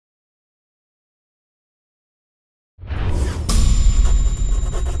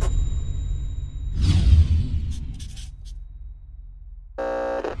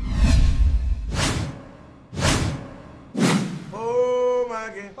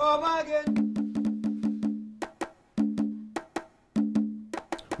again. Home again.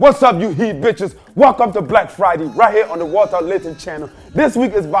 What's up, you heat bitches? Welcome to Black Friday, right here on the Walter Layton channel. This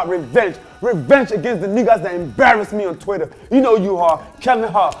week is about revenge. Revenge against the niggas that embarrassed me on Twitter. You know you are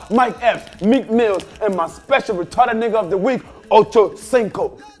Kevin Hart, Mike Epps, Meek Mills, and my special retarded nigga of the week, Ocho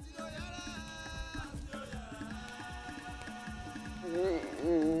Cinco.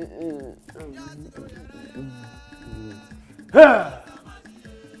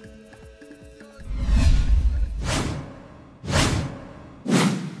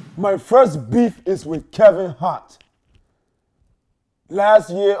 My first beef is with Kevin Hart. Last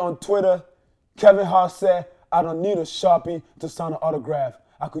year on Twitter, Kevin Hart said, I don't need a Sharpie to sign an autograph.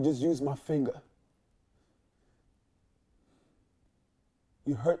 I could just use my finger.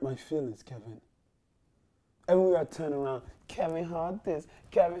 You hurt my feelings, Kevin. Everywhere I turn around, Kevin Hart this,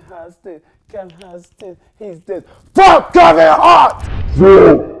 Kevin Hart's this, Kevin Hart's this, he's this. Fuck Kevin Hart!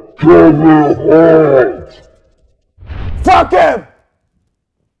 Fuck Kevin Hart! Fuck him!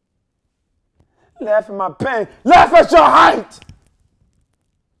 Laugh at my pain. Laugh at your height.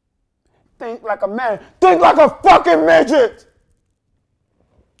 Think like a man. Think like a fucking midget.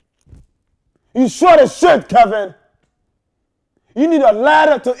 You short as shit, Kevin. You need a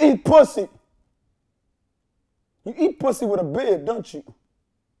ladder to eat pussy. You eat pussy with a beard, don't you?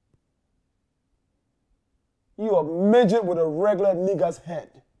 You a midget with a regular nigga's head.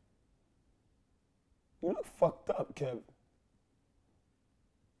 You look fucked up, Kevin.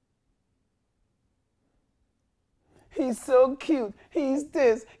 He's so cute. He's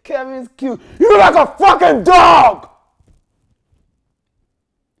this. Kevin's cute. You look like a fucking dog!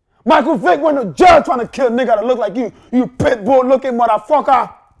 Michael Vick went to jail trying to kill a nigga that look like you. You pit bull looking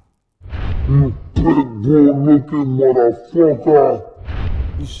motherfucker. You pit bull looking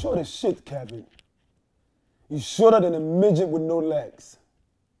motherfucker. You short as shit, Kevin. You shorter than a midget with no legs.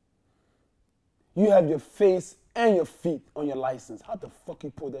 You have your face and your feet on your license. How the fuck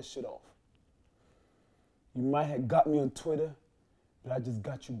you pull that shit off? You might have got me on Twitter, but I just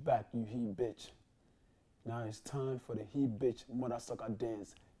got you back, you he bitch. Now it's time for the he bitch mother sucker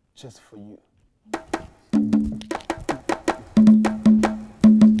dance just for you.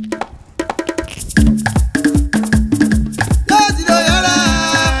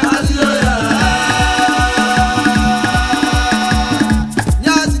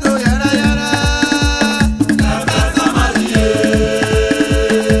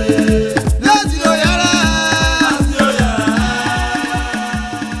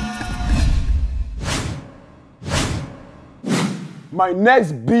 My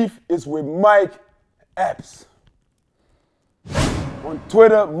next beef is with Mike Epps. On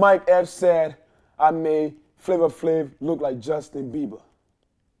Twitter, Mike Epps said, I made Flavor Flav look like Justin Bieber.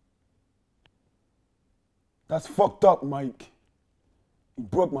 That's fucked up, Mike. You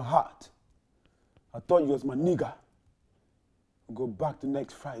broke my heart. I thought you was my nigga. We'll go back to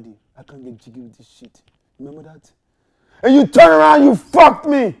next Friday. I can't get jiggy with this shit. Remember that? And you turn around, you fucked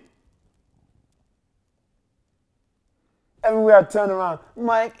me. Everywhere I turn around,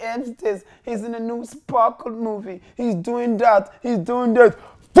 Mike Epps this, he's in a new Sparkle movie, he's doing that, he's doing this.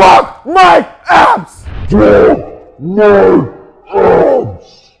 Fuck Mike Epps! Fuck Mike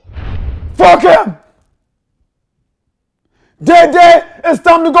Epps! Fuck him! Day, it's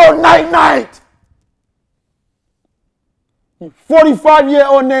time to go night-night! You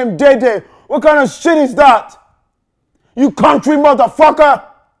 45-year-old named Day, what kind of shit is that? You country motherfucker!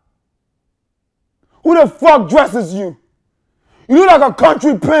 Who the fuck dresses you? You look like a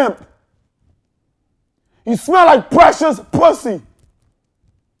country pimp. You smell like precious pussy.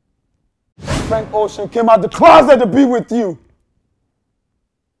 Frank Ocean came out the closet to be with you.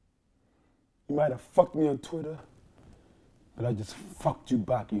 You might have fucked me on Twitter, but I just fucked you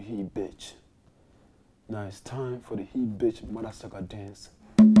back, you he bitch. Now it's time for the he bitch mother sucker dance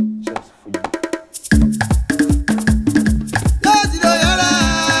just for you.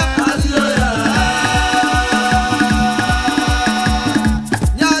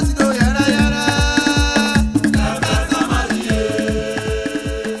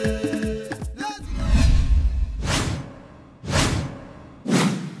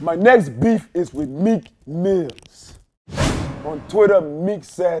 My next beef is with Meek Mills. On Twitter, Meek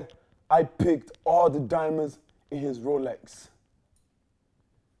said, I picked all the diamonds in his Rolex.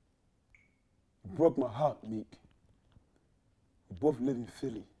 You broke my heart, Meek. We both live in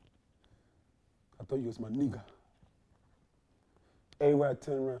Philly. I thought you was my nigga. Everywhere I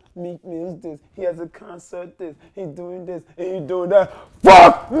turn around, Meek Mills this, he has a concert this, he's doing this, and he's doing that.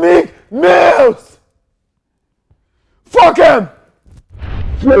 Fuck Meek Mills! Fuck him!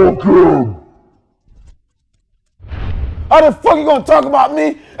 Fuck him! How the fuck you gonna talk about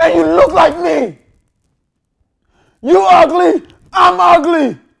me and you look like me? You ugly, I'm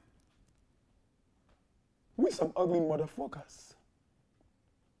ugly. We some ugly motherfuckers.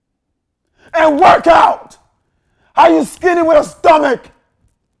 And work out. How you skinny with a stomach?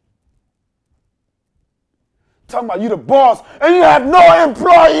 Talking about you the boss and you have no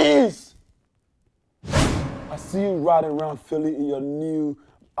employees. I see you riding around Philly in your new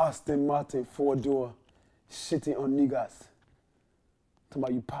Aston Martin 4-door, shitting on niggas. Talking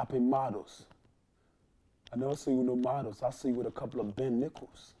about you popping models. I don't see you with no models. I see you with a couple of Ben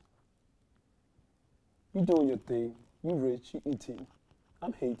Nichols. You doing your thing. You rich, you eating.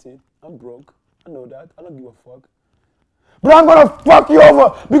 I'm hating. I'm broke. I know that. I don't give a fuck. But I'm gonna fuck you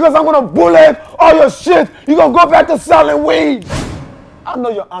over because I'm gonna bullet all your shit. You gonna go back to selling weed. I know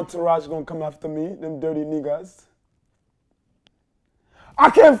your entourage gonna come after me, them dirty niggas. I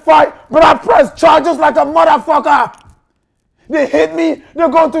can't fight, but I press charges like a motherfucker. They hit me, they're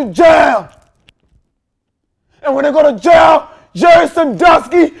going to jail. And when they go to jail, Jerry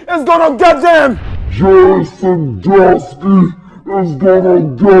Sandusky is gonna get them. Jerry Sandusky is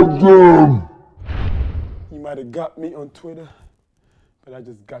gonna get them. You might have got me on Twitter, but I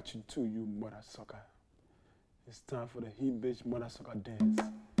just got you too, you mother sucker. It's time for the he bitch mother sucker dance,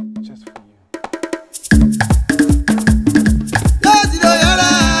 just for you.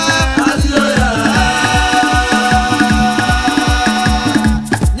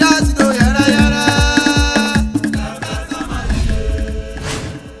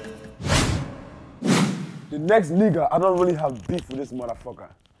 The next nigga, I don't really have beef with this motherfucker.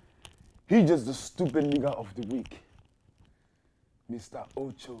 He just the stupid nigga of the week. Mr.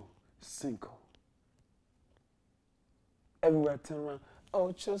 Ocho Cinco. Everywhere I turn around,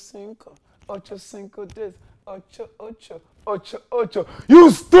 Ocho Cinco this, Ocho.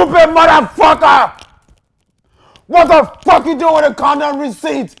 You stupid motherfucker! What the fuck you doing with a condom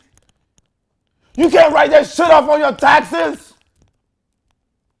receipt? You can't write that shit off on your taxes?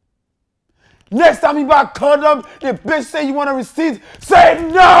 Next time you buy a condom, the bitch say you want a receipt, say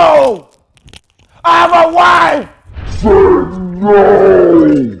no! I have a wife! Say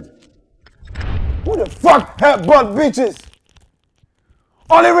no! Who the fuck have butt bitches?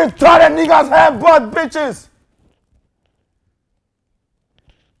 Only retarded niggas have butt bitches!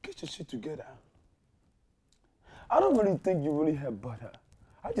 Get your shit together. I don't really think you really have butt her.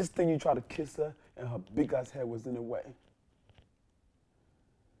 I just think you tried to kiss her and her big ass head was in the way.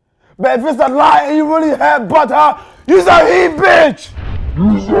 But if it's a lie and you really have butt her, you's a he bitch!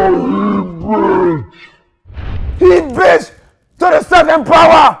 You's a he bitch! He bitch to the second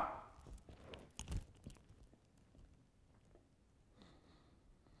power!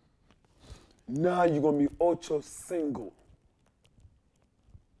 Now you're gonna be Ocho single.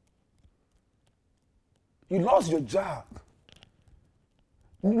 You lost your job.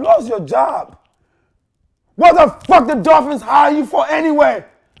 You lost your job. What the fuck the Dolphins hire you for anyway?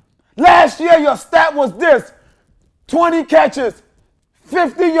 Last year your stat was this: 20 catches,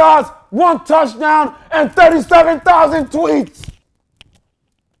 50 yards, 1 touchdown, and 37,000 tweets.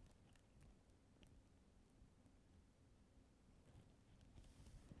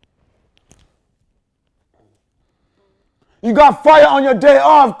 You got fired on your day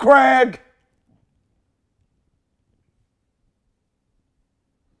off, Craig.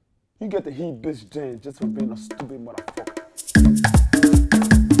 You get the he bitch James just for being a stupid motherfucker.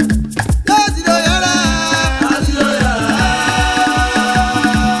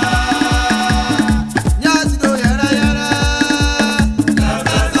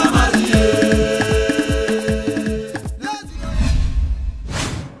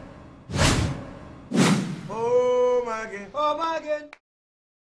 Oh my God.